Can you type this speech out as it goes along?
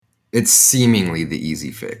It's seemingly the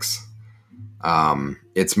easy fix.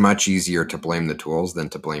 It's much easier to blame the tools than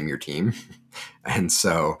to blame your team. And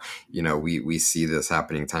so, we see this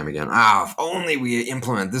happening time again. If only we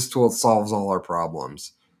implement this tool, it solves all our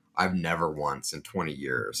problems. I've never once in 20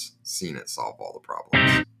 years seen it solve all the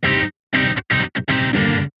problems.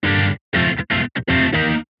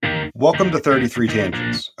 Welcome to 33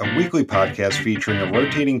 Tangents, a weekly podcast featuring a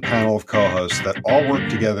rotating panel of co-hosts that all work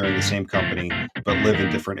together in the same company but live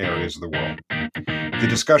in different areas of the world. The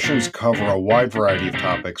discussions cover a wide variety of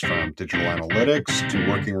topics from digital analytics to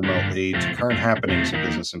working remotely to current happenings in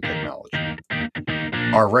business and technology.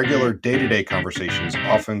 Our regular day-to-day conversations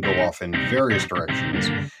often go off in various directions,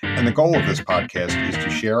 and the goal of this podcast is to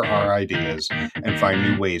share our ideas and find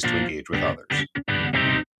new ways to engage with others.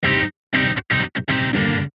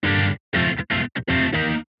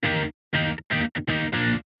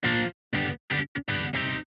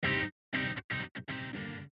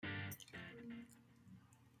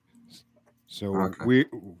 So Okay.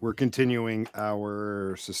 we're continuing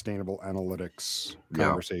our sustainable analytics Yeah,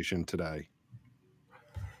 conversation today.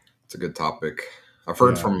 it's a good topic. Yeah.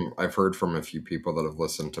 I've heard from a few people that have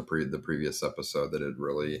listened to the previous episode that it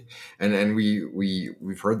really, and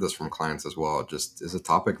we've heard this from clients as well. It just is a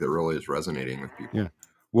topic that really is resonating with people. Yeah.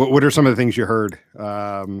 What are some of the things you heard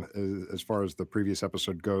as far as the previous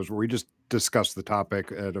episode goes, where we just discussed the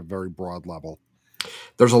topic at a very broad level?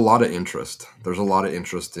 There's a lot of interest. There's a lot of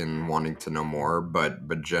interest in wanting to know more,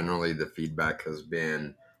 but generally the feedback has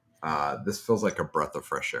been, this feels like a breath of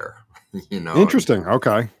fresh air. you know, Interesting.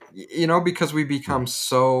 Okay. because we become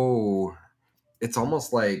so. It's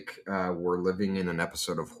almost like we're living in an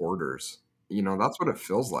episode of Hoarders. That's what it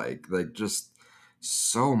feels like. Like just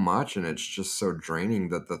so much, and it's just so draining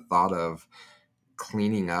that the thought of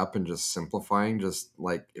cleaning up and just simplifying, just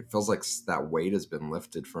like it feels like that weight has been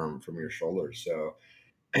lifted from your shoulders. So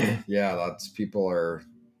yeah, that's people are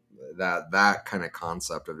that kind of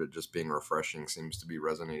concept of it just being refreshing seems to be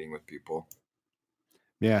resonating with people.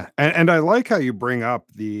 Yeah, and I like how you bring up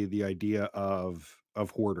the idea of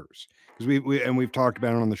hoarders, because we've talked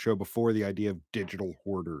about it on the show before, the idea of digital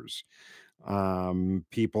hoarders.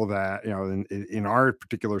 People that, in our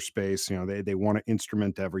particular space, they want to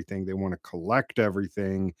instrument everything, they want to collect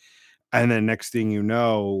everything, and then next thing you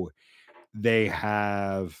know, they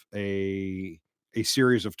have a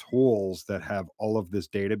series of tools that have all of this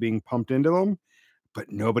data being pumped into them,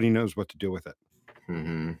 but nobody knows what to do with it.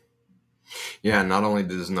 hmm Yeah, not only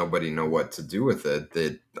does nobody know what to do with it,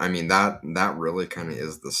 that really kind of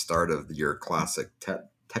is the start of your classic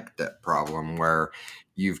tech debt problem, where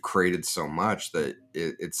you've created so much that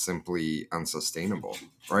it's simply unsustainable,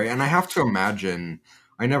 right? And I have to imagine,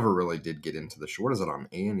 I never really did get into the show. What is it on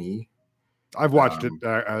A&E? I've watched it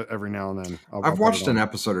every now and then. I'll I've put it watched an on.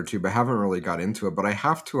 episode or two, but haven't really got into it. But I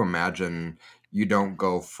have to imagine you don't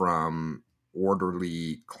go from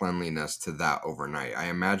orderly cleanliness to that overnight. I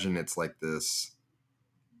imagine it's like this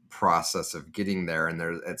process of getting there, and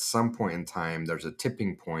there's at some point in time there's a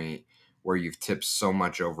tipping point where you've tipped so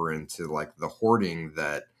much over into like the hoarding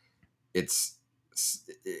that it's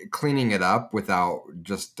cleaning it up without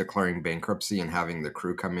just declaring bankruptcy and having the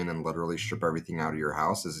crew come in and literally strip everything out of your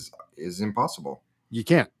house is impossible. You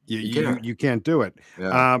can't. You You you can't. you can't do it.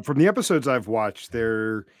 Yeah. From the episodes I've watched,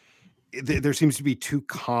 there seems to be two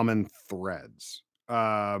common threads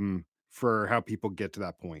for how people get to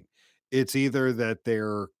that point. It's either that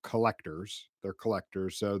they're collectors,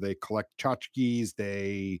 so they collect tchotchkes,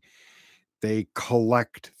 they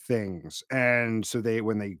collect things, and so they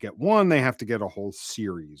when they get one, they have to get a whole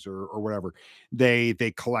series or whatever. They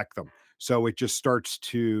collect them, so it just starts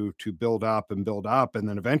to build up and build up, and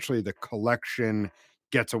then eventually the collection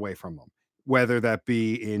gets away from them, whether that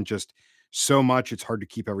be in just so much it's hard to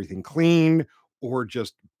keep everything clean, or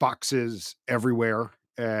just boxes everywhere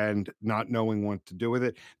and not knowing what to do with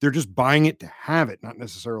it. They're just buying it to have it, not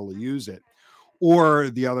necessarily use it. Or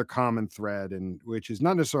the other common thread, and which is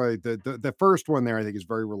not necessarily the first one there, I think is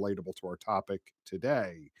very relatable to our topic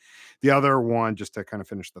today. The other one, just to kind of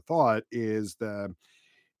finish the thought, is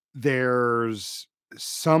there's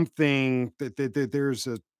something there's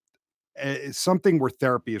something where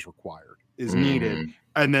therapy is required, is needed, hmm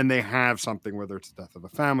and then they have something, whether it's the death of a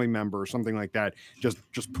family member or something like that,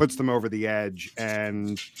 just puts them over the edge,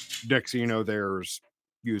 and next thing you know, there's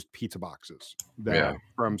used pizza boxes Yeah. that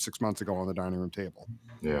from 6 months ago on the dining room table.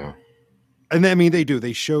 Yeah. And I mean,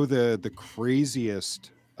 they show the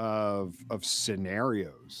craziest of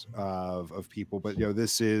scenarios of people, but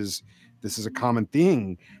this is a common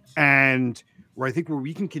thing, and where I think where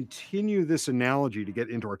we can continue this analogy to get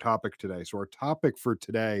into our topic today. So our topic for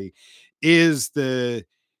today is the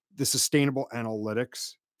sustainable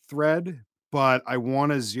analytics thread, but I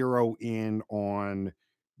want to zero in on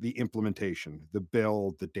the implementation, the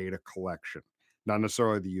build, the data collection, not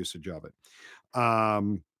necessarily the usage of it.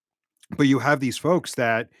 Um, but you have these folks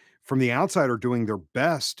that from the outside are doing their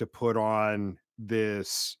best to put on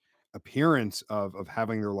this appearance of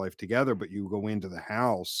having their life together, but you go into the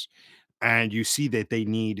house and you see that they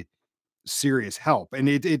need serious help. And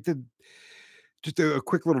just a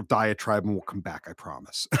quick little diatribe and we'll come back, I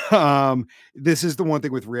promise. This is the one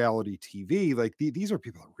thing with reality TV, like these are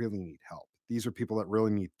people that really need help. These are people that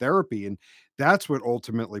really need therapy, and that's what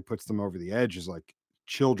ultimately puts them over the edge is like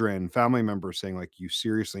children, family members saying like, "You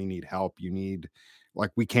seriously need help. You need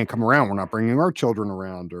like we can't come around. We're not bringing our children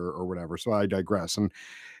around or whatever." So I digress. And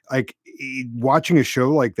like watching a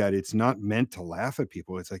show like that, it's not meant to laugh at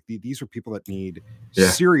people. It's like these are people that need Yeah.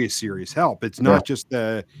 serious help. It's Yeah. not just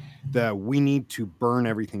the we need to burn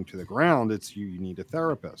everything to the ground. It's you need a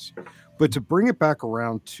therapist. But to bring it back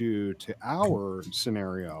around to our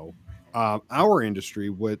scenario, our industry,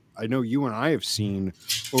 what I know you and I have seen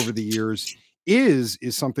over the years is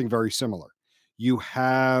something very similar. You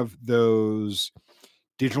have those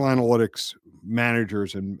digital analytics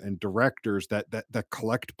managers and directors that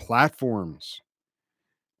collect platforms.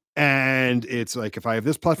 And it's like, if I have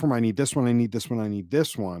this platform, I need this one, I need this one, I need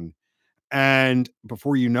this one. And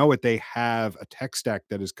before you know it, they have a tech stack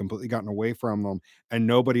that has completely gotten away from them and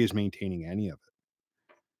nobody is maintaining any of it.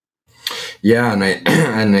 Yeah, and I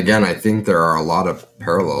and again, I think there are a lot of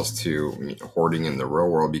parallels to hoarding in the real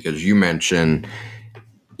world because you mentioned,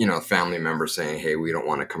 family members saying, "Hey, we don't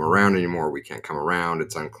want to come around anymore. We can't come around.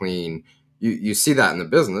 It's unclean." You see that in the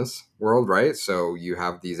business world, right? So you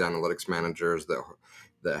have these analytics managers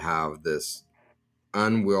that have this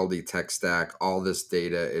unwieldy tech stack, all this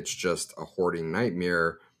data. It's just a hoarding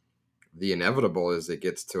nightmare. The inevitable is it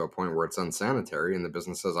gets to a point where it's unsanitary and the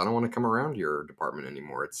business says, I don't want to come around your department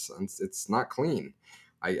anymore. It's not clean.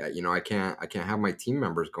 I can't have my team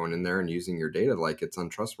members going in there and using your data like it's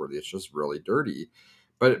untrustworthy. It's just really dirty.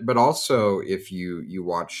 But also, if you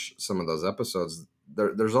watch some of those episodes,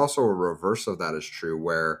 there's also a reverse of that is true,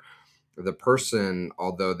 where the person,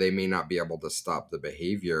 although they may not be able to stop the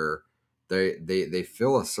behavior, they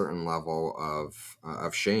feel a certain level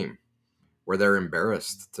of shame, where they're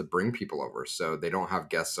embarrassed to bring people over, so they don't have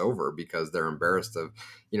guests over because they're embarrassed of,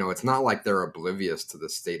 it's not like they're oblivious to the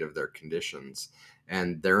state of their conditions,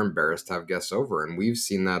 and they're embarrassed to have guests over. And we've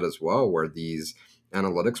seen that as well, where these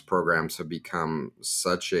analytics programs have become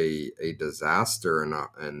such a disaster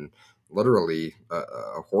and literally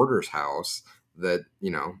a hoarder's house, that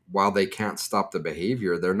while they can't stop the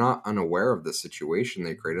behavior, they're not unaware of the situation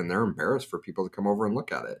they create, and they're embarrassed for people to come over and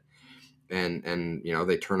look at it. And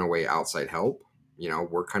they turn away outside help.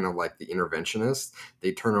 We're kind of like the interventionist.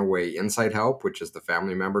 They turn away inside help, which is the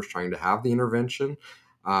family members trying to have the intervention.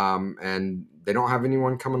 And they don't have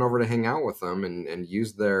anyone coming over to hang out with them and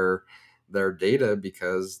use their data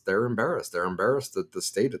because they're embarrassed at the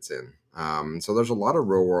state it's in. So there's a lot of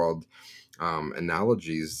real world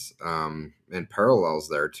analogies and parallels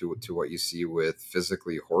there to what you see with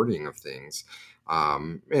physically hoarding of things.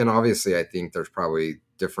 And obviously, I think there's probably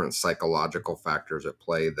different psychological factors at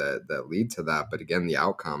play that lead to that. But again, the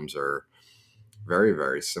outcomes are very,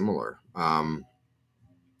 very similar. And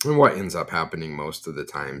what ends up happening most of the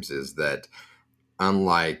times is that,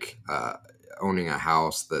 unlike owning a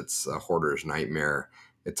house that's a hoarder's nightmare,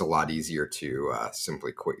 it's a lot easier to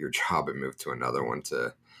simply quit your job and move to another one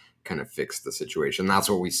to kind of fix the situation. That's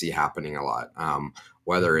what we see happening a lot.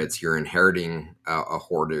 Whether it's you're inheriting a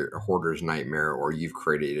hoarder's nightmare, or you've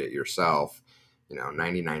created it yourself,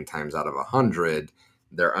 99 times out of 100,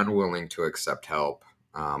 they're unwilling to accept help.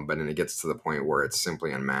 But then it gets to the point where it's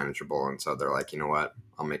simply unmanageable. And so they're like, you know what?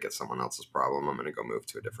 I'll make it someone else's problem. I'm going to go move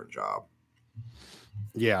to a different job.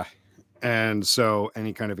 Yeah. And so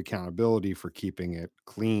any kind of accountability for keeping it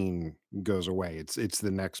clean goes away. It's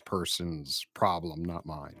the next person's problem, not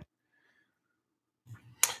mine.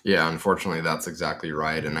 Yeah, unfortunately, that's exactly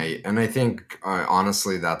right, and I think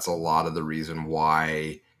honestly, that's a lot of the reason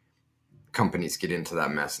why companies get into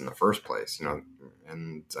that mess in the first place.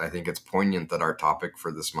 And I think it's poignant that our topic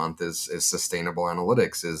for this month is sustainable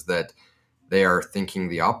analytics. Is that they are thinking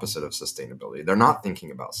the opposite of sustainability. They're not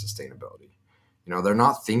thinking about sustainability. They're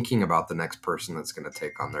not thinking about the next person that's going to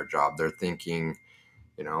take on their job. They're thinking,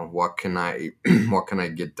 what can I what can I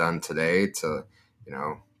get done today to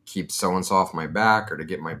keep so and so off my back, or to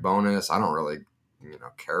get my bonus. I don't really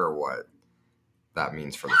care what that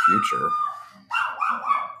means for the future.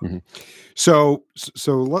 Mhm. So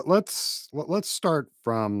let's start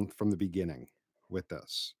from the beginning with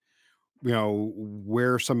this.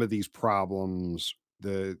 Where some of these problems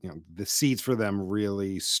the seeds for them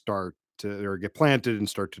really start to or get planted and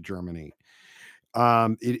start to germinate.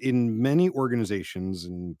 In many organizations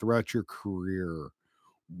and throughout your career,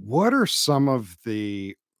 what are some of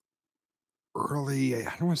the early, I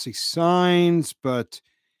don't want to say signs, but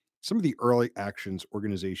some of the early actions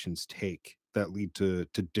organizations take that lead to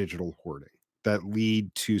digital hoarding, that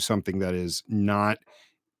lead to something that is not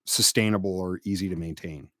sustainable or easy to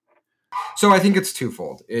maintain? So I think it's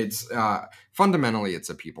twofold. It's fundamentally it's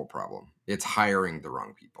a people problem. It's hiring the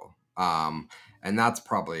wrong people. And that's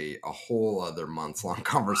probably a whole other months long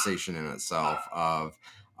conversation in itself of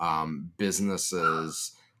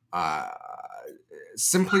businesses uh,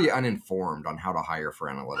 simply uninformed on how to hire for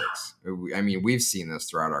analytics. I mean, we've seen this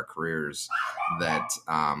throughout our careers that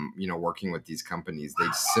working with these companies, they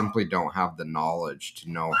simply don't have the knowledge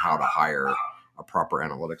to know how to hire a proper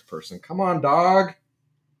analytics person. Come on, dog.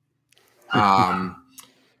 Um,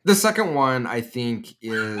 the second one, I think,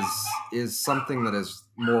 is something that is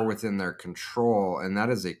more within their control, and that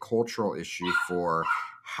is a cultural issue for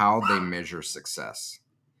how they measure success.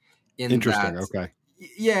 In Interesting. that, Okay.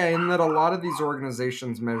 yeah, in that a lot of these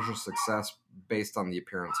organizations measure success based on the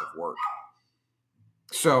appearance of work.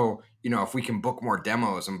 So, if we can book more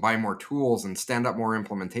demos and buy more tools and stand up more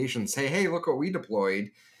implementations, say, hey, look what we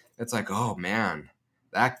deployed. It's like, oh man,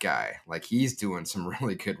 that guy, like he's doing some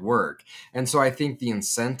really good work. And so I think the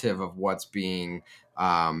incentive of what's being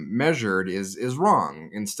measured is wrong.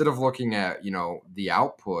 Instead of looking at, the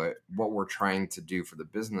output, what we're trying to do for the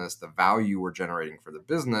business, the value we're generating for the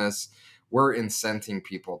business, we're incenting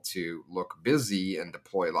people to look busy and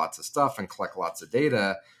deploy lots of stuff and collect lots of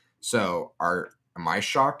data. So am I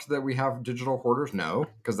shocked that we have digital hoarders? No,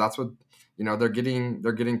 because that's what they're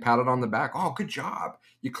getting patted on the back. Oh, good job!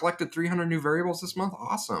 You collected 300 new variables this month.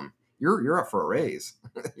 Awesome. You're up for a raise.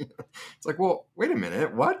 It's like, well, wait a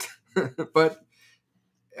minute, what? But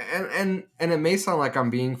and it may sound like I'm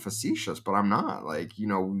being facetious, but I'm not. Like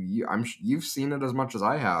you've seen it as much as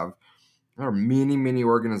I have. There are many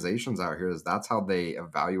organizations out here that's how they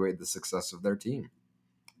evaluate the success of their team,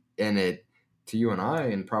 and it to you and I,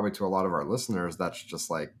 and probably to a lot of our listeners, that's just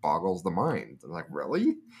like boggles the mind. They're like,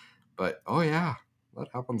 really? But oh yeah, that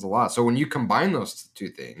happens a lot. So when you combine those two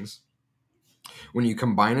things, when you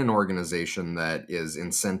combine an organization that is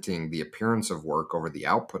incenting the appearance of work over the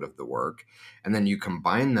output of the work, and then you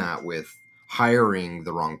combine that with hiring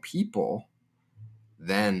the wrong people,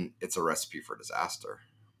 then it's a recipe for disaster.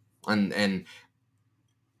 And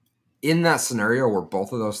in that scenario where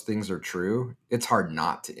both of those things are true, it's hard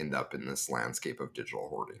not to end up in this landscape of digital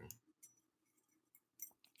hoarding.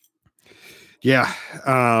 Yeah.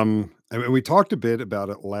 I mean, we talked a bit about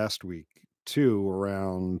it last week too,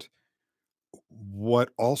 around what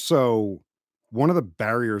also one of the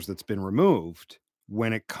barriers that's been removed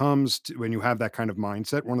when it comes to when you have that kind of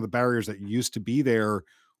mindset, one of the barriers that used to be there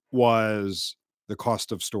was the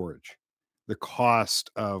cost of storage, the cost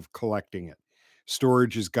of collecting it.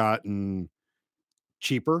 Storage has gotten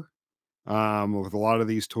cheaper. With a lot of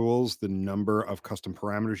these tools, the number of custom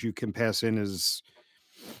parameters you can pass in is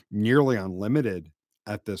nearly unlimited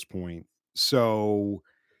at this point. So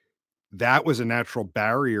that was a natural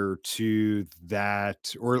barrier to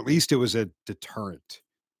that, or at least it was a deterrent,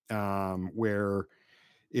 where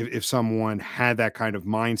if someone had that kind of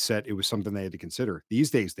mindset, it was something they had to consider.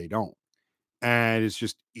 These days, they don't, and it's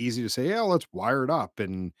just easy to say, "Yeah, let's wire it up."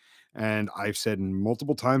 And I've said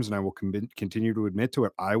multiple times, and I will continue to admit to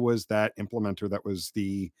it. I was that implementer. That was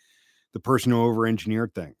the person who over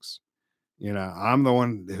engineered things. I'm the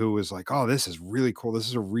one who was like, "Oh, this is really cool. This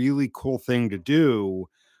is a really cool thing to do,"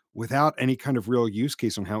 without any kind of real use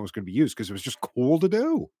case on how it was gonna be used because it was just cool to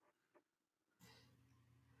do.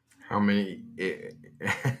 How many?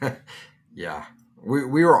 Yeah,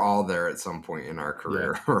 we were all there at some point in our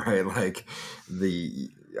Yeah. career, right? Like the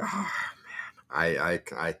ah, I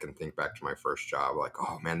can think back to my first job, like,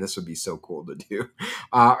 oh man, this would be so cool to do.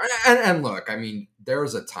 Uh, and look, I mean,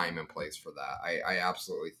 there's a time and place for that. I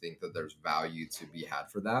absolutely think that there's value to be had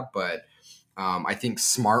for that, but I think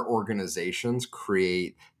smart organizations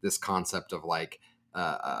create this concept of like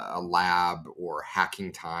a lab or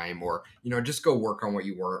hacking time, or just go work on what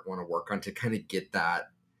you want to work on to kind of get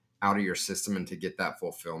that out of your system and to get that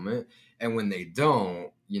fulfillment. And when they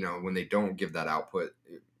don't give that output,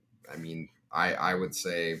 I mean, I would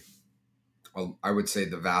say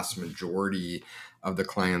the vast majority of the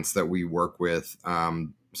clients that we work with,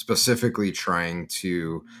 specifically trying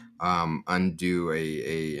to undo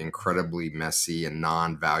a incredibly messy and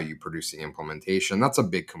non-value producing implementation. That's a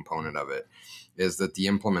big component of it. Is that the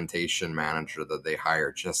implementation manager that they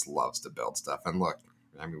hire just loves to build stuff. And look,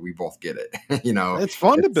 I mean, we both get it. You know, It's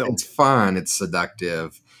fun to it's build. fun, it's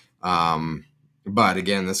seductive. Um, but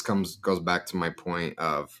again, this goes back to my point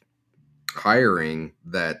of hiring,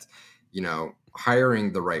 that,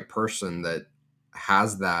 hiring the right person that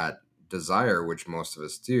has that desire, which most of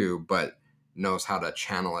us do, but knows how to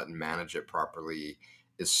channel it and manage it properly,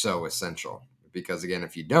 is so essential. Because again,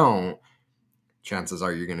 if you don't, chances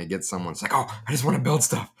are you're going to get someone that's like, oh, I just want to build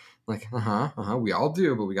stuff. Like, we all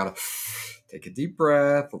do, but we got to take a deep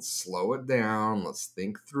breath. Let's slow it down. Let's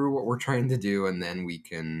think through what we're trying to do, and then we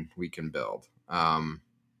can build. I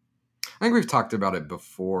think we've talked about it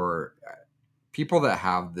before. People that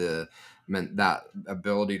have that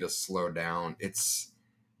ability to slow down, it's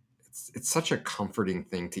such a comforting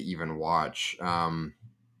thing to even watch. I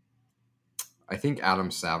think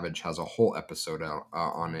Adam Savage has a whole episode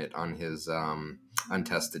on it on his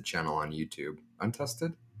Untested channel on YouTube.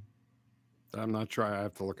 Untested? I'm not sure. I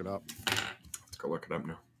have to look it up. Let's go look it up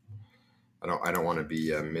now. I don't want to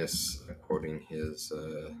be misquoting his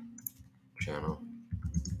channel.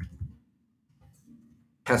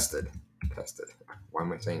 Tested. Tested. Why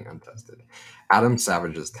am I saying untested? Adam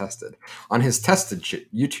Savage is Tested. On his Tested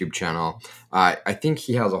YouTube channel, I think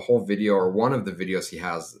he has a whole video, or one of the videos he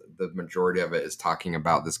has, the majority of it is talking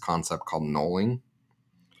about this concept called knolling,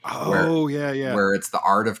 where Oh, yeah. where it's the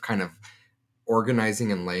art of kind of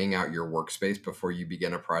organizing and laying out your workspace before you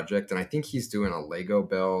begin a project. And I think he's doing a Lego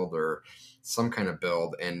build or some kind of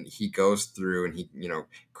build, and he goes through and he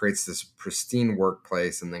creates this pristine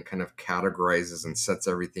workplace, and then kind of categorizes and sets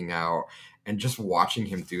everything out. And just watching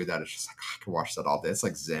him do that, it's just like, I could watch that all day. It's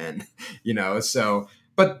like Zen. So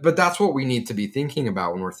but that's what we need to be thinking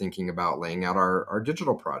about when we're thinking about laying out our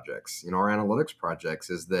digital projects, our analytics projects,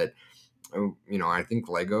 is that, I think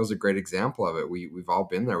Lego is a great example of it. We've all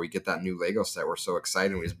been there. We get that new Lego set. We're so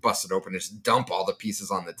excited. We just bust it open and just dump all the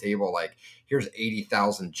pieces on the table. Like, here's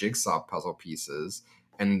 80,000 jigsaw puzzle pieces.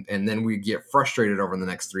 And then we get frustrated over the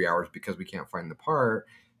next 3 hours because we can't find the part.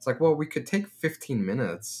 It's like, well, we could take 15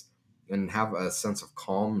 minutes and have a sense of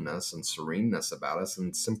calmness and sereneness about us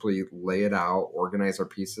and simply lay it out, organize our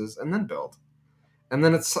pieces, and then build. And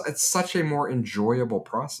then it's such a more enjoyable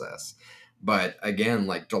process. But again,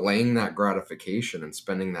 like, delaying that gratification and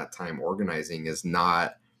spending that time organizing is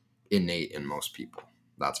not innate in most people.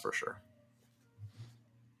 That's for sure.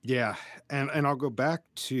 Yeah. And I'll go back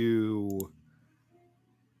to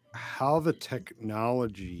how the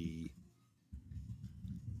technology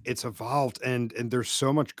it's evolved, and there's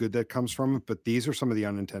so much good that comes from it, but these are some of the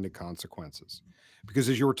unintended consequences. Because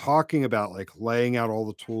as you were talking about, like, laying out all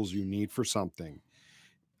the tools you need for something,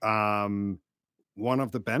 um one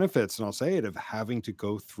of the benefits, and I'll say it, of having to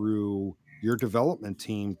go through your development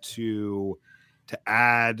team to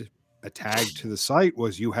add a tag to the site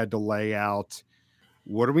was you had to lay out,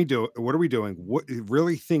 what are we doing? What are we doing? What,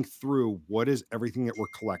 really think through what is everything that we're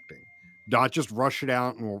collecting, not just rush it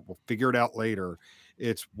out and we'll figure it out later.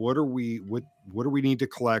 It's what do we need to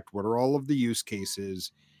collect? What are all of the use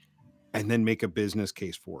cases? And then make a business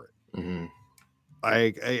case for it. Hmm.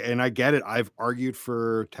 And I get it. I've argued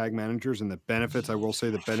for tag managers and the benefits. I will say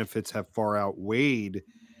the benefits have far outweighed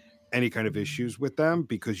any kind of issues with them,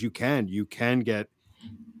 because you can get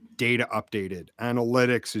data updated.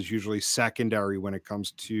 Analytics is usually secondary when it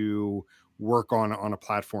comes to work on a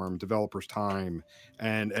platform, developers' time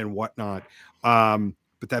and whatnot.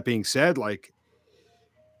 But that being said, like,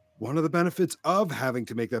 one of the benefits of having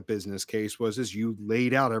to make that business case was is you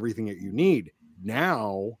laid out everything that you need.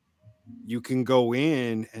 Now you can go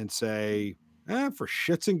in and say, for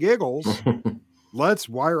shits and giggles, let's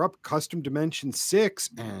wire up custom dimension 6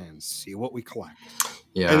 and see what we collect. And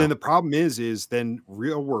Yeah. then the problem is then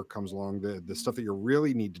real work comes along, the stuff that you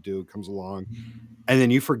really need to do comes along, and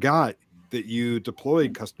then you forgot that you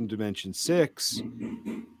deployed custom dimension 6,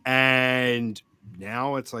 and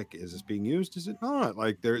now it's like, is this being used? Is it not?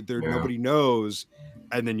 Like, there Yeah. nobody knows,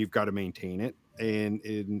 and then you've got to maintain it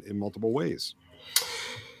in multiple ways.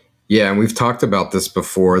 Yeah, and we've talked about this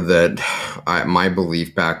before, that my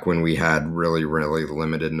belief back when we had really, really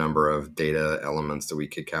limited number of data elements that we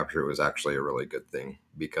could capture, it was actually a really good thing,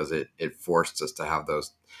 because it forced us to have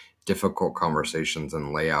those difficult conversations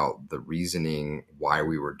and lay out the reasoning why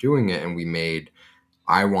we were doing it. And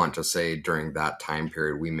I want to say, during that time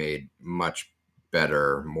period, we made much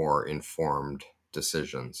better, more informed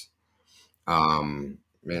decisions. And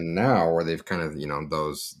now, where they've kind of,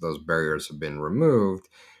 those barriers have been removed,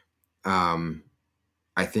 um,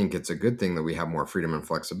 I think it's a good thing that we have more freedom and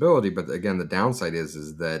flexibility. But again, the downside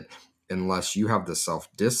is that unless you have the self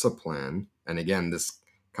discipline, and again, this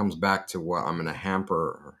comes back to what I'm going to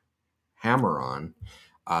hammer on.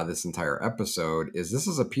 this entire episode is this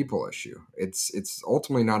is a people issue. It's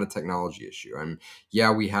ultimately not a technology issue. And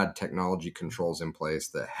yeah, we had technology controls in place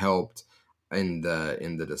that helped in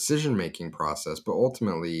the decision making process, but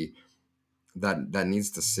ultimately that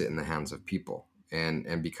needs to sit in the hands of people.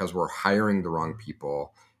 And because we're hiring the wrong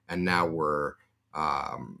people, and now we're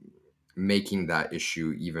um, making that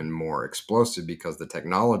issue even more explosive because the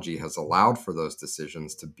technology has allowed for those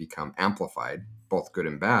decisions to become amplified, both good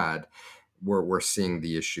and bad. We're seeing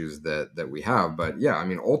the issues that we have. But yeah, I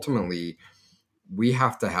mean, ultimately, we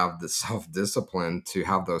have to have the self-discipline to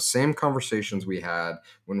have those same conversations we had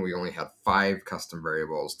when we only had 5 custom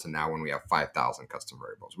variables to now when we have 5,000 custom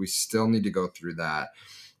variables. We still need to go through that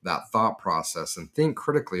thought process and think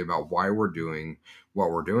critically about why we're doing what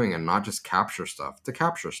we're doing, and not just capture stuff to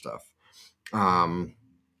capture stuff. um,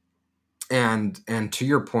 and to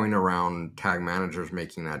your point around tag managers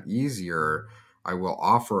making that easier, I will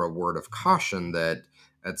offer a word of caution that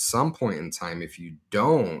at some point in time, if you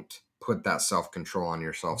don't put that self control on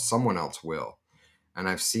yourself, someone else will. And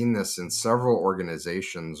I've seen this in several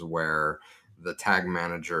organizations where the tag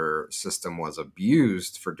manager system was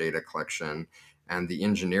abused for data collection, and the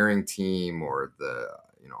engineering team or the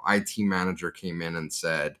IT manager came in and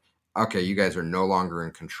said, "Okay, you guys are no longer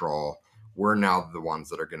in control. We're now the ones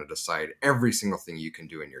that are going to decide every single thing you can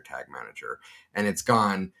do in your tag manager." And it's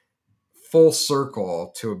gone full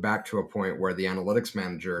circle to back to a point where the analytics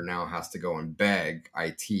manager now has to go and beg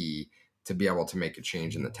IT to be able to make a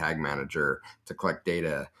change in the tag manager to collect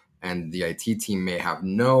data. And the IT team may have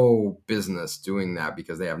no business doing that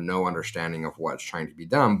because they have no understanding of what's trying to be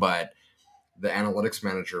done. But the analytics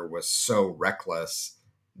manager was so reckless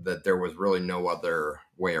that there was really no other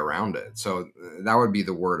way around it. So that would be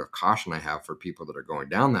the word of caution I have for people that are going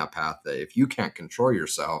down that path, that if you can't control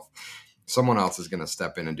yourself, someone else is going to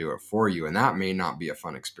step in and do it for you, and that may not be a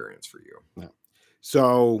fun experience for you. Yeah.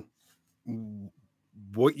 So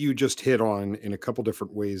what you just hit on in a couple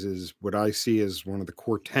different ways is what I see as one of the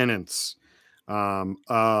core tenets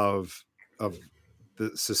of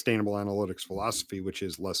the sustainable analytics philosophy, which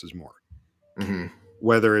is less is more. Mm-hmm.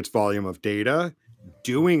 Whether it's volume of data,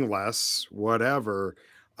 doing less, whatever,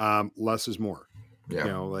 less is more.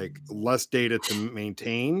 Yeah. Like less data to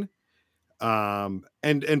maintain,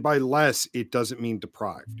 and by less it doesn't mean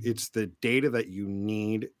deprived. It's the data that you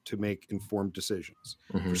need to make informed decisions.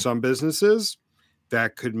 For Mm-hmm. some businesses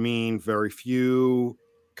that could mean very few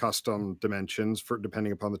custom dimensions for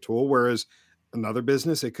depending upon the tool, whereas another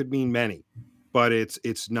business it could mean many, but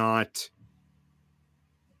it's not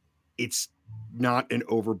an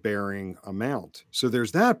overbearing amount. So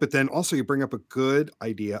there's that, but then also you bring up a good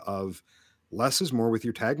idea of less is more with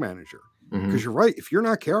your tag manager. Mm-hmm. Because you're right, if you're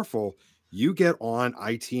not careful, you get on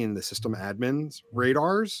IT and the system admins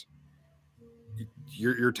radars,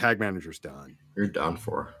 your tag manager's done. You're done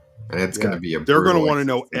for, and it's going to Yeah. be a They're going to brutal want to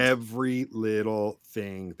know existence. every little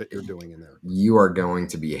thing that you're doing in there. You are going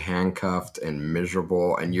to be handcuffed and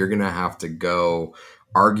miserable, and you're going to have to go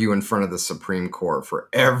argue in front of the Supreme Court for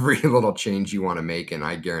every little change you want to make, and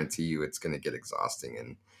I guarantee you it's going to get exhausting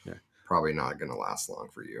and Yeah. probably not going to last long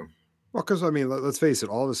for you. Well, because I mean, let's face it,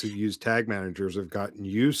 all of us who've used tag managers have gotten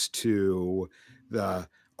used to the,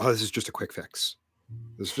 oh, this is just a quick fix.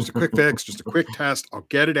 This is just a quick fix, just a quick test. I'll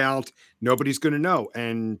get it out. Nobody's going to know.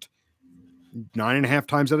 And 9.5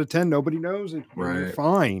 times out of 10, nobody knows it, and you're Right.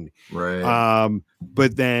 fine. Right.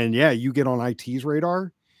 But then, yeah, you get on IT's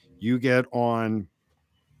radar, you get on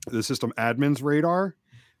the system admin's radar,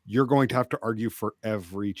 you're going to have to argue for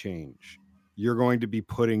every change. You're going to be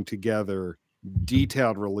putting together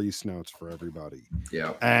detailed release notes for everybody.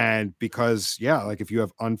 Yeah. And because, yeah, like if you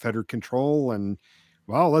have unfettered control and,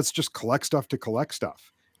 well, let's just collect stuff to collect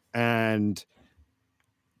stuff. And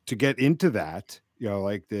to get into that,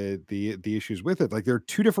 like the issues with it, like there are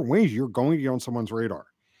two different ways you're going to get on someone's radar.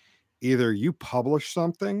 Either you publish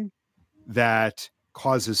something that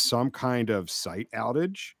causes some kind of site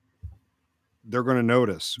outage, they're going to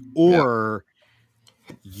notice, Yeah. or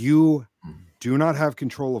you do not have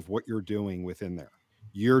control of what you're doing within there.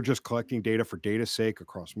 You're just collecting data for data's sake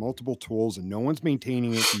across multiple tools, and no one's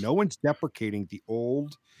maintaining it. No one's deprecating the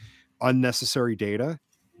old unnecessary data.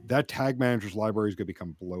 That tag manager's library is going to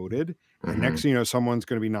become bloated. And Mm-hmm. next thing you know, someone's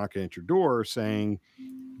going to be knocking at your door saying,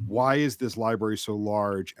 why is this library so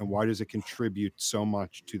large and why does it contribute so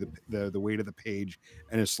much to the weight of the page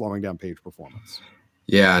and is slowing down page performance?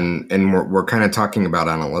 Yeah, and we're kind of talking about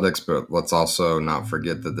analytics, but let's also not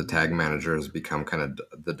forget that the tag manager has become kind of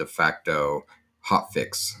the de facto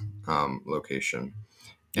hotfix location.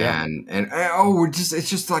 Yeah. And we're just it's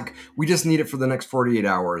just like we just need it for the next 48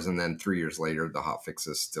 hours, and then 3 years later the hotfix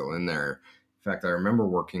is still in there In fact, I remember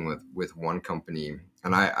working with one company,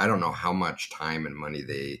 and I don't know how much time and money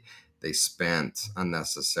they spent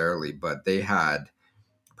unnecessarily, but they had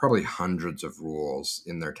probably hundreds of rules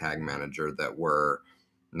in their tag manager that were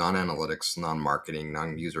non-analytics, non-marketing,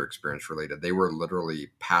 non-user experience related. They were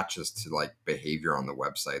literally patches to like behavior on the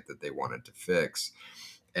website that they wanted to fix.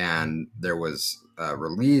 And there was a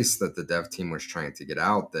release that the dev team was trying to get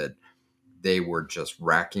out that they were just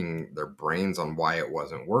racking their brains on why it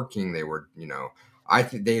wasn't working. They were, I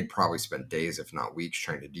think they had probably spent days, if not weeks,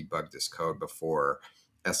 trying to debug this code before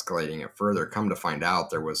escalating it further. Come to find out,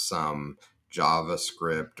 there was some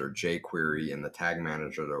JavaScript or jQuery in the tag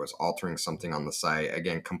manager that was altering something on the site.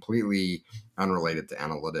 Again, completely unrelated to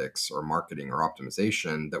analytics or marketing or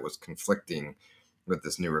optimization that was conflicting with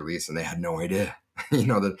this new release, and they had no idea.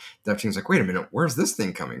 The dev team's like, wait a minute, where's this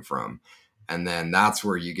thing coming from? And then that's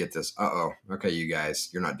where you get this, okay, you guys,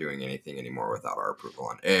 you're not doing anything anymore without our approval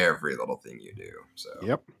on every little thing you do. So,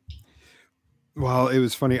 Yep. Well, it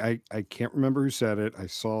was funny. I can't remember who said it. I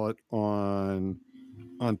saw it on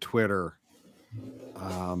Twitter.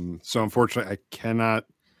 So unfortunately,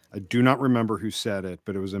 I do not remember who said it,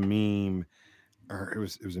 but it was a meme, or it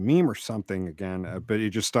was a meme or something again. But it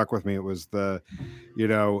just stuck with me. It was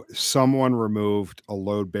someone removed a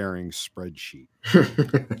load bearing spreadsheet.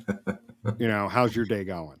 How's your day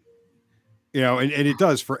going? And it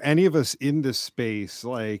does for any of us in this space,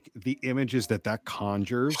 like the images that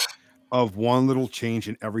conjures of one little change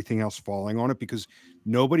and everything else falling on it, because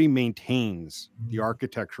nobody maintains the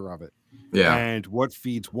architecture of it yeah. and what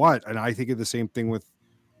feeds what. And I think of the same thing with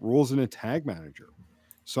rules in a tag manager.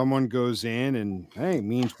 Someone goes in and, hey,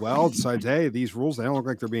 means well, decides, hey, these rules, they don't look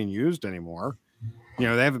like they're being used anymore. They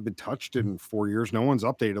haven't been touched in 4 years. No one's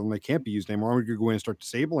updated them. They can't be used anymore. We could go in and start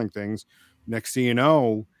disabling things. Next thing you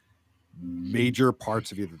know, major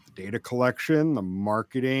parts of either the data collection, the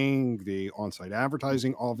marketing, the on-site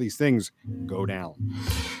advertising, all these things go down.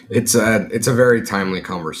 It's a very timely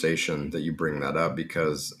conversation that you bring that up,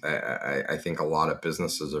 because I think a lot of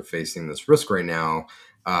businesses are facing this risk right now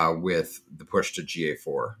with the push to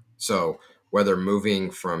GA4. So whether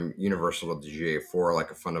moving from Universal to GA4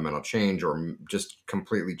 like a fundamental change, or just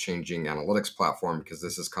completely changing analytics platform, because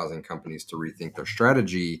this is causing companies to rethink their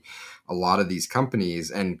strategy. A lot of these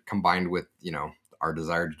companies, and combined with our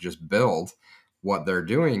desire to just build, what they're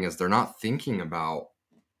doing is they're not thinking about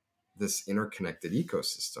this interconnected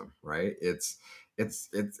ecosystem, right? It's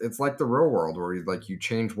like the real world, where you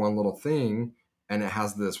change one little thing and it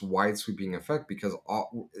has this wide sweeping effect, because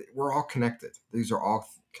we're all connected. These are all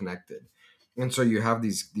connected. And so you have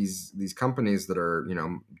these companies that are,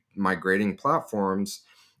 migrating platforms.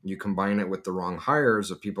 You combine it with the wrong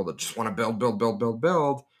hires of people that just want to build, build, build, build,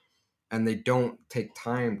 build, and they don't take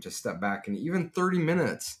time to step back, and even 30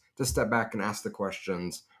 minutes to step back and ask the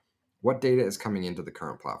questions: what data is coming into the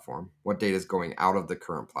current platform? What data is going out of the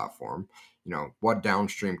current platform? What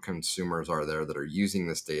downstream consumers are there that are using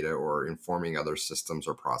this data or informing other systems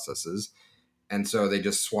or processes? And so they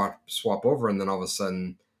just swap over, and then all of a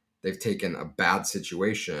sudden they've taken a bad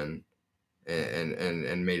situation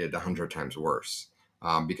and made it 100 times worse.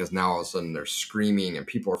 Because now all of a sudden they're screaming and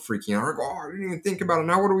people are freaking out. Oh, I didn't even think about it.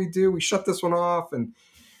 Now what do? We shut this one off, and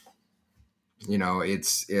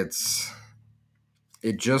it's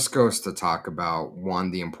it just goes to talk about, one,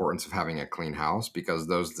 the importance of having a clean house, because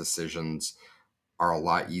those decisions are a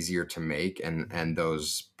lot easier to make, and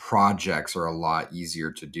those projects are a lot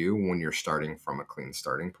easier to do when you're starting from a clean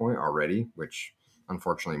starting point already, which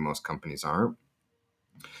unfortunately most companies aren't.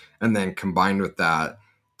 And then combined with that,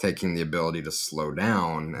 taking the ability to slow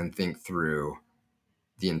down and think through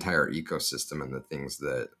the entire ecosystem and the things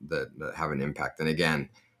that have an impact. And again,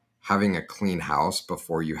 having a clean house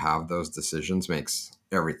before you have those decisions makes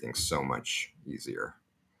everything so much easier.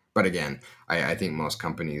 But again, I think most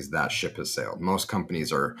companies, that ship has sailed. Most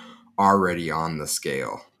companies are already on the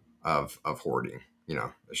scale of hoarding.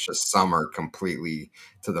 It's just some are completely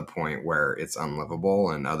to the point where it's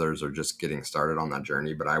unlivable, and others are just getting started on that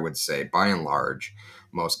journey. But I would say, by and large,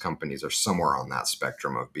 most companies are somewhere on that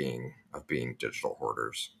spectrum of being digital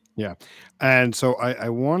hoarders. Yeah. And so I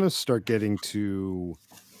want to start getting to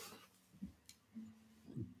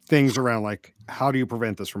things around, like, how do you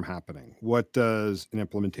prevent this from happening? What does an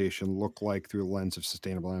implementation look like through the lens of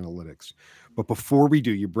sustainable analytics? But before we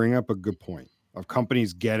do, you bring up a good point of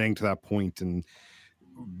companies getting to that point. And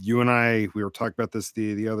you and I, we were talking about this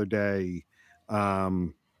the other day.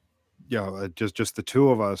 Um, just the two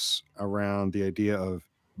of us around the idea of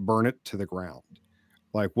burn it to the ground.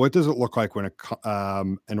 Like, what does it look like when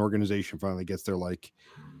an organization finally gets there, like,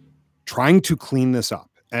 trying to clean this up?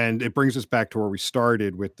 And it brings us back to where we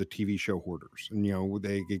started with the TV show Hoarders. And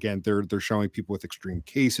they're showing people with extreme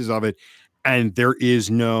cases of it, and there's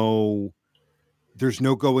no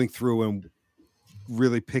going through and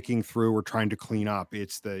really picking through or trying to clean up.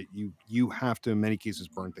 It's that you have to, in many cases,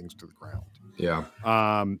 burn things to the ground. Yeah.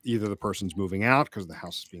 Either the person's moving out because the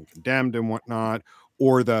house is being condemned and whatnot,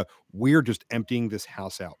 or we're just emptying this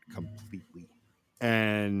house out completely,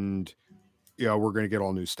 and we're going to get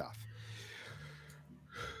all new stuff.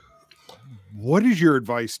 What is your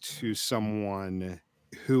advice to someone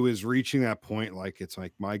who is reaching that point? Like, it's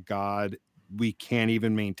like, my God, we can't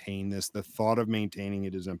even maintain this. The thought of maintaining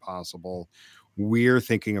it is impossible. We're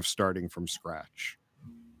thinking of starting from scratch.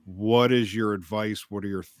 What is your advice? What are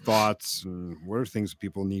your thoughts? And what are things that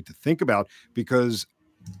people need to think about? Because,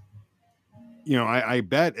 I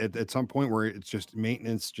bet at some point where it's just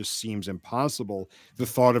maintenance just seems impossible, the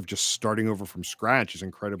thought of just starting over from scratch is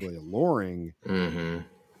incredibly alluring. Hmm.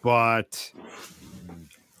 But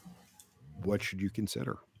what should you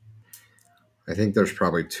consider? I think there's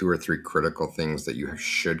probably two or three critical things that you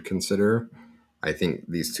should consider. I think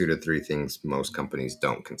these two to three things most companies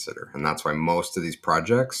don't consider. And that's why most of these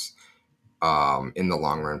projects, in the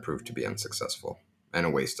long run, prove to be unsuccessful and a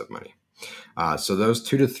waste of money. So, those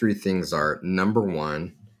two to three things are: number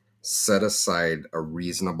one, set aside a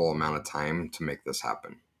reasonable amount of time to make this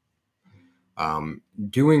happen.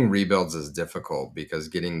 Doing rebuilds is difficult because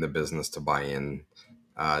getting the business to buy in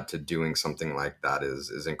to doing something like that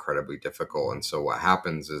is incredibly difficult. And so what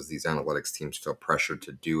happens is these analytics teams feel pressured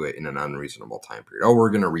to do it in an unreasonable time period. Oh,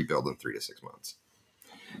 we're going to rebuild in 3 to 6 months.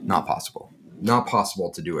 Not possible. Not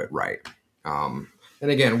possible to do it right. And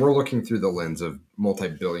again, we're looking through the lens of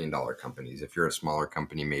multi-billion-dollar companies. If you're a smaller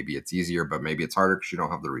company, maybe it's easier, but maybe it's harder because you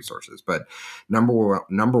don't have the resources. But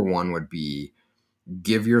number one would be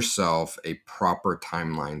give yourself a proper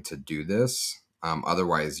timeline to do this.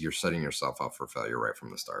 Otherwise, you're setting yourself up for failure right from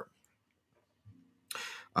the start.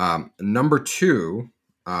 Number two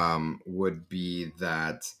would be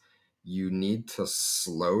that you need to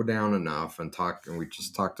slow down enough and talk. And we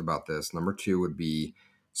just talked about this. Number two would be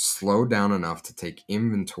slow down enough to take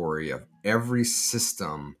inventory of every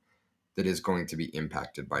system that is going to be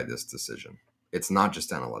impacted by this decision. It's not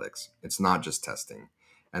just analytics, it's not just testing.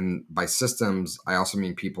 And by systems, I also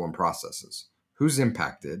mean people and processes. Who's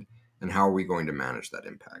impacted and how are we going to manage that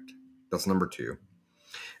impact? That's number two.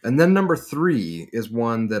 And then number three is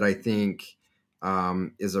one that I think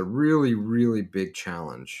is a really, really big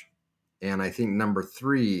challenge. And I think number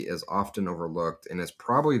three is often overlooked and is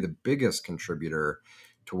probably the biggest contributor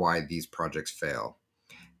to why these projects fail.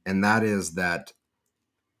 And that is that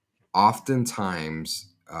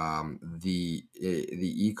oftentimes the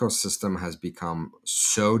ecosystem has become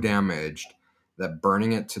so damaged that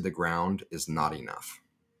burning it to the ground is not enough,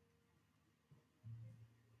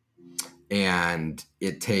 and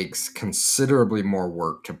it takes considerably more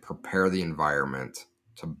work to prepare the environment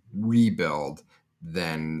to rebuild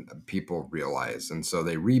than people realize, and so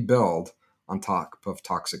they rebuild on top of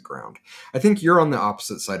toxic ground. I think you're on the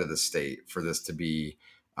opposite side of the state for this to be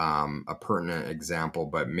a pertinent example,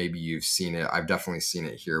 but maybe you've seen it. I've definitely seen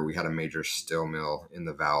it here. We had a major steel mill in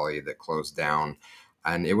the valley that closed down,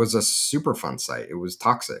 and it was a Superfund site. It was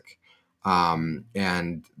toxic,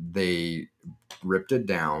 and they ripped it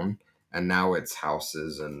down, and now it's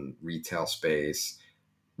houses and retail space.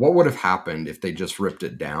 What would have happened if they just ripped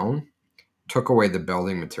it down, took away the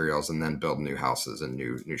building materials, and then built new houses and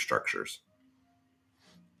new structures?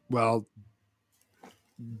 Well,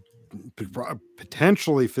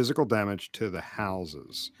 potentially physical damage to the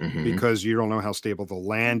houses Hmm. because you don't know how stable the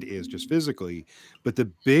land is just physically. But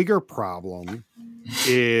the bigger problem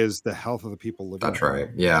is the health of the people living That's there. right.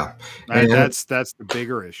 Yeah, And and that's the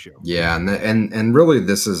bigger issue. yeah, and really,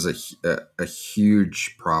 this is a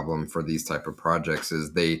huge problem for these type of projects.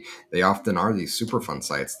 Is they often are these Superfund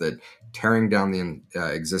sites that tearing down the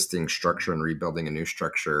existing structure and rebuilding a new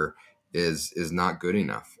structure is not good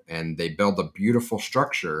enough, and they build a beautiful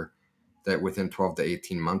structure that within 12 to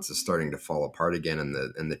 18 months is starting to fall apart again, and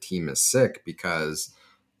the team is sick because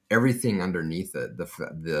everything underneath it,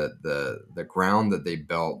 the ground that they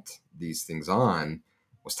built these things on,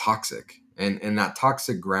 was toxic, and that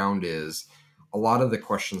toxic ground is a lot of the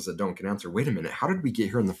questions that don't get answered. Wait a minute, how did we get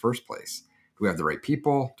here in the first place? Do we have the right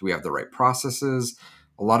people? Do we have the right processes?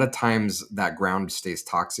 A lot of times that ground stays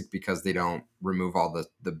toxic because they don't remove all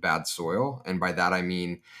the bad soil, and by that I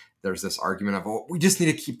mean there's this argument of, oh, we just need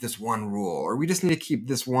to keep this one rule, or we just need to keep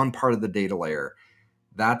this one part of the data layer.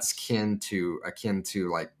 That's akin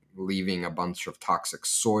to like leaving a bunch of toxic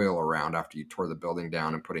soil around after you tore the building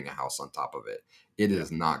down and putting a house on top of it. It Yeah.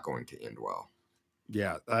 is not going to end well.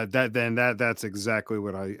 Yeah, that's exactly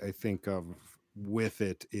what I think of with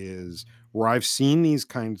it is where I've seen these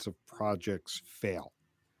kinds of projects fail.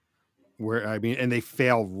 Where I mean, and they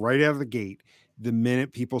fail right out of the gate the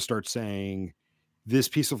minute people start saying, "This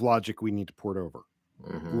piece of logic we need to port over,"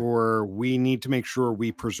 Hmm. or "We need to make sure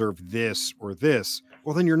we preserve this or this."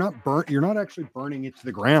 Well, then you're not actually burning it to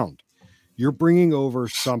the ground. You're bringing over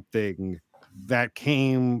something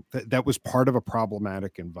that was part of a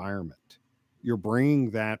problematic environment. You're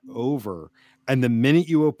bringing that over, and the minute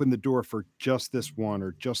you open the door for just this one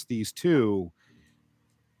or just these two,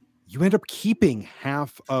 you end up keeping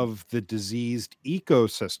half of the diseased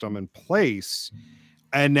ecosystem in place,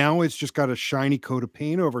 and now it's just got a shiny coat of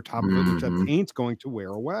paint over top of it, which that Hmm. paint's going to wear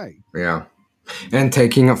away. Yeah. And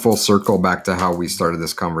taking a full circle back to how we started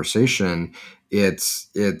this conversation, it's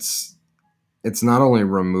it's not only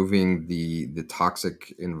removing the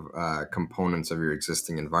toxic components of your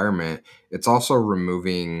existing environment, it's also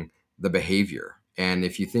removing the behavior. And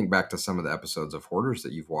if you think back to some of the episodes of Hoarders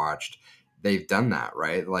that you've watched, they've done that,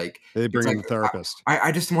 right? Like They it's bring in like the therapist.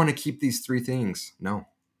 I just want to keep these three things. No,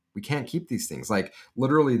 we can't keep these things. Like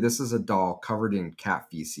literally, this is a doll covered in cat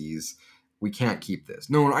feces. We can't keep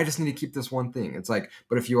this. No, I just need to keep this one thing. It's like,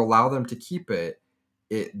 but if you allow them to keep it,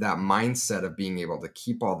 that mindset of being able to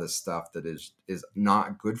keep all this stuff that is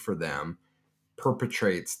not good for them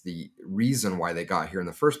perpetrates the reason why they got here in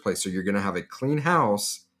the first place. So you're going to have a clean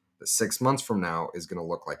house that 6 months from now is going to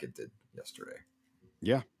look like it did yesterday.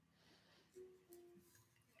 Yeah.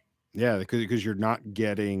 Yeah, because you're not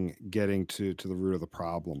getting to the root of the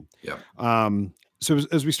problem. Yep. So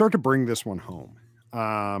as we start to bring this one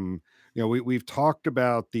home, we've talked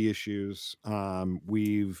about the issues.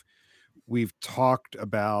 We've talked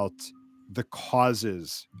about the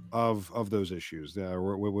causes of those issues,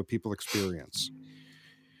 what people experience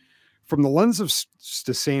from the lens of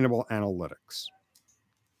sustainable analytics.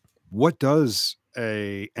 What does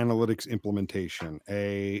a analytics implementation,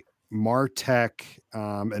 a martech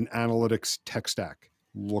an analytics tech stack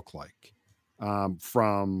look like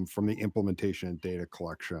from the implementation and data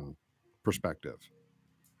collection perspective?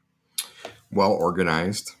 Well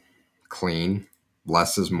organized, clean,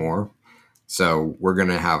 less is more. So we're going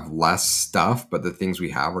to have less stuff, but the things we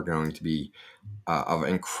have are going to be of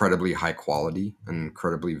incredibly high quality and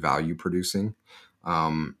incredibly value producing,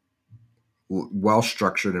 um, well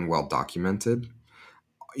structured and well documented.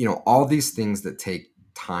 All these things that take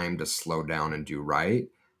time to slow down and do right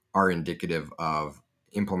are indicative of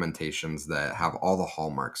implementations that have all the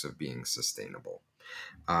hallmarks of being sustainable,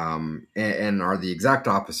 and are the exact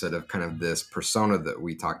opposite of kind of this persona that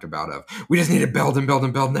we talked about of we just need to build and build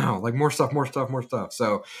and build now, like more stuff, more stuff, more stuff.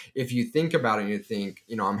 So if you think about it and you think,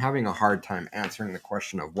 I'm having a hard time answering the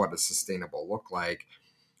question of what does sustainable look like,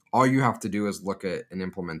 all you have to do is look at an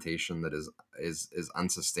implementation that is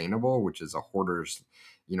unsustainable, which is a hoarder's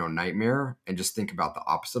nightmare, and just think about the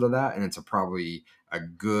opposite of that, and it's probably a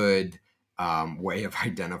good way of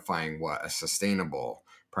identifying what a sustainable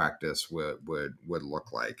practice would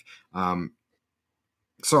look like.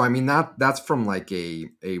 So I mean that's from like a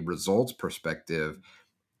results perspective.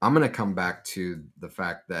 I'm going to come back to the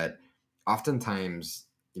fact that oftentimes,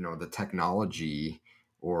 the technology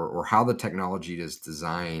or how the technology is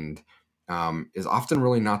designed is often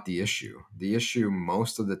really not the issue. The issue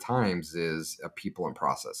most of the times is a people and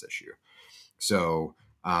process issue. So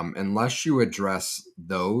unless you address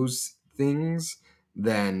those things,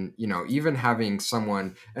 then even having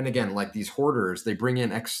someone, and again, like these hoarders, they bring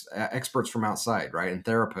in experts from outside, right, and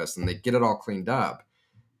therapists, and they get it all cleaned up,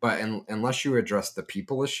 but unless you address the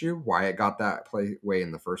people issue, why it got that way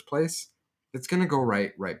in the first place, it's going to go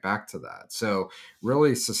right back to that. So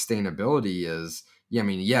really, sustainability is, yeah, I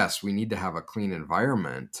mean, yes, we need to have a clean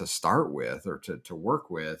environment to start with or to work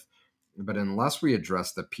with, but unless we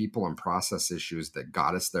address the people and process issues that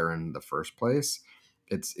got us there in the first place,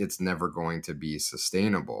 it's never going to be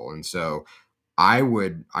sustainable. And so I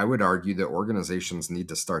would argue that organizations need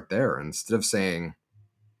to start there instead of saying,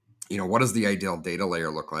 what does the ideal data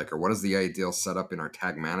layer look like, or what does the ideal setup in our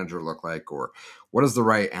tag manager look like, or what is the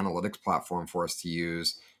right analytics platform for us to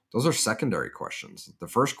use? Those are secondary questions. The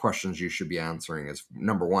first questions you should be answering is,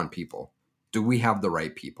 number one, people. Do we have the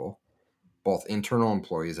right people, both internal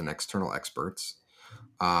employees and external experts?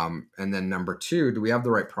 And then number two, do we have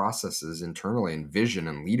the right processes internally and vision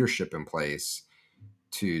and leadership in place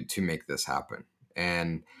to make this happen?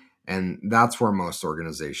 And that's where most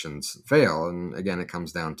organizations fail. And again, it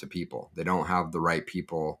comes down to people. They don't have the right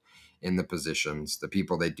people in the positions. The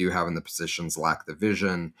people they do have in the positions lack the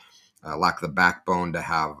vision, lack the backbone to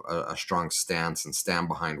have a strong stance and stand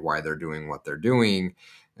behind why they're doing what they're doing.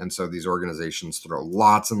 And so these organizations throw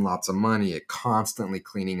lots and lots of money at constantly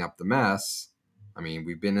cleaning up the mess. I mean,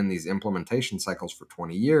 we've been in these implementation cycles for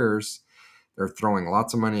 20 years. They're throwing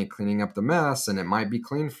lots of money at cleaning up the mess, and it might be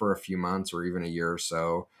clean for a few months or even a year or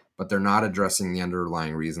so, but they're not addressing the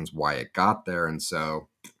underlying reasons why it got there. And so,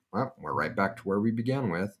 well, we're right back to where we began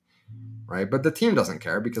with, right? But the team doesn't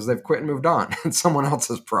care because they've quit and moved on. It's someone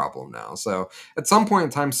else's problem now. So at some point in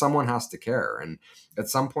time, someone has to care. And at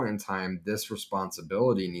some point in time, this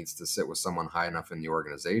responsibility needs to sit with someone high enough in the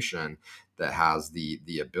organization that has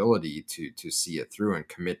the ability to see it through and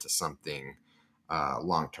commit to something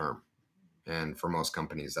long term. And for most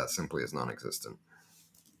companies, that simply is non-existent.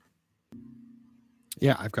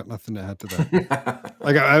 Yeah, I've got nothing to add to that.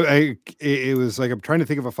 Like it was like I'm trying to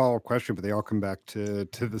think of a follow-up question, but they all come back to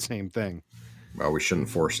the same thing. Well, we shouldn't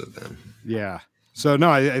force it then. Yeah. So no,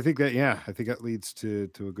 I think that I think that leads to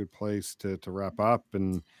a good place to wrap up,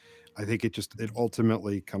 and I think it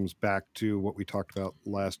ultimately comes back to what we talked about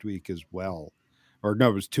last week as well, or no,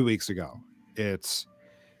 it was 2 weeks ago. It's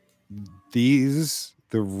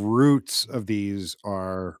the roots of these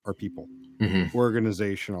are people,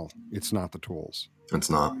 organizational. It's not the tools. It's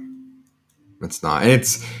not. It's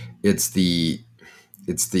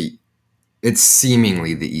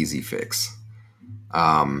seemingly the easy fix.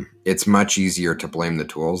 It's much easier to blame the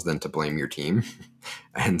tools than to blame your team.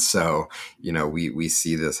 And so, we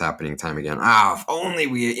see this happening time again. If only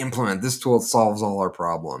we implement this tool, it solves all our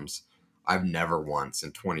problems. I've never once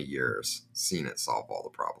in 20 years seen it solve all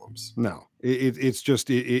the problems. No, it's just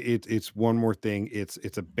it's one more thing.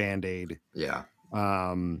 It's a Band-Aid. Yeah.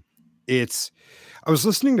 I was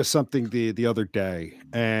listening to something the other day,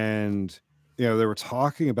 and they were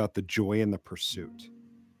talking about the joy in the pursuit.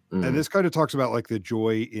 And this kind of talks about like the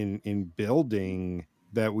joy in building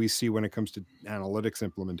that we see when it comes to analytics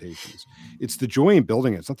implementations. It's the joy in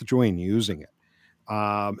building it. It's not the joy in using it.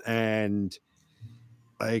 And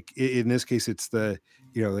like in this case, it's the,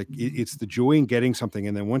 it's the joy in getting something.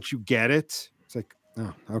 And then once you get it, it's like,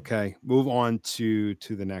 oh, okay, move on to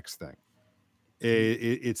the next thing.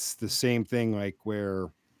 It's the same thing, like where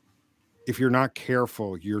if you're not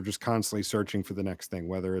careful, you're just constantly searching for the next thing,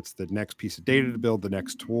 whether it's the next piece of data to build, the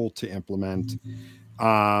next tool to implement,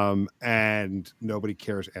 and nobody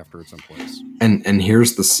cares after it's in place. And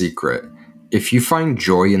here's the secret. If you find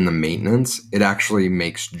joy in the maintenance, it actually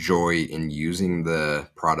makes joy in using the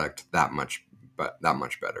product that much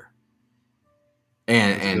better.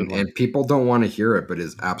 And people don't want to hear it, but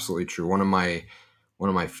it's absolutely true. One of my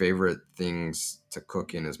favorite things to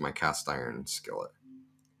cook in is my cast iron skillet.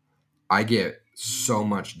 I get so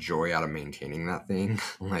much joy out of maintaining that thing,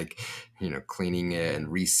 like, cleaning it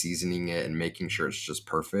and re-seasoning it and making sure it's just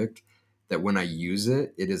perfect, that when I use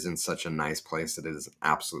it, it is in such a nice place that it is an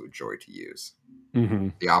absolute joy to use. Mm-hmm.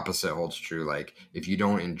 The opposite holds true. Like if you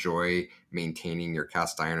don't enjoy maintaining your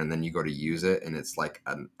cast iron and then you go to use it and it's like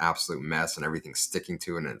an absolute mess and everything's sticking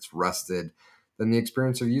to it and it's rusted, then the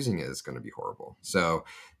experience of using it is going to be horrible. So,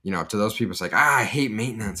 to those people, it's like, I hate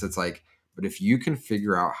maintenance. It's like, but if you can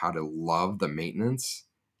figure out how to love the maintenance,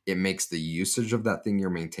 it makes the usage of that thing you're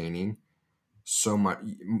maintaining so much.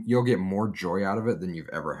 You'll get more joy out of it than you've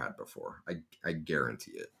ever had before. I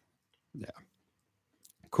guarantee it. Yeah.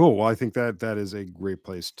 Cool. Well, I think that is a great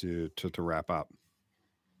place to wrap up.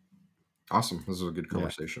 Awesome. This is a good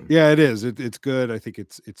conversation. Yeah, it is. It's good. I think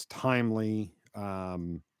it's timely.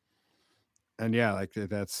 And yeah, like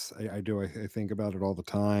that's, I think about it all the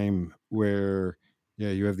time where,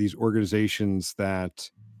 you have these organizations that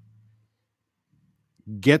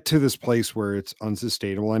get to this place where it's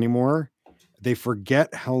unsustainable anymore. They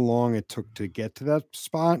forget how long it took to get to that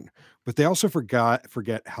spot, but they also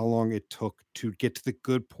forget how long it took to get to the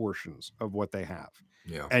good portions of what they have.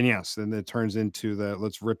 Yeah. And yes, then it turns into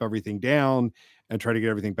let's rip everything down and try to get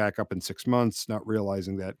everything back up in 6 months, not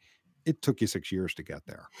realizing that it took you 6 years to get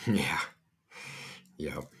there. Yeah.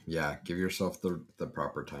 Yeah. Give yourself the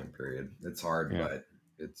proper time period. It's hard, but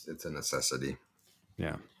it's a necessity.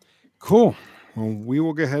 Yeah. Cool. Well, we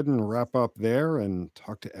will go ahead and wrap up there and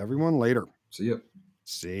talk to everyone later. See ya.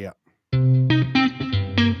 See ya.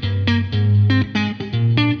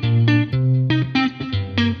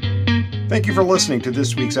 Thank you for listening to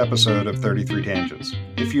this week's episode of 33 Tangents.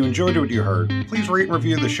 If you enjoyed what you heard, please rate and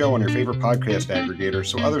review the show on your favorite podcast aggregator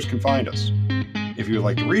so others can find us. If you would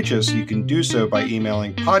like to reach us, you can do so by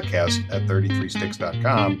emailing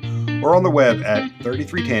podcast@33sticks.com or on the web at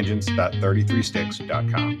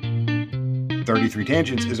 33tangents.33sticks.com. 33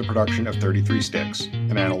 Tangents is a production of 33 Sticks,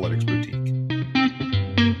 an analytics boutique.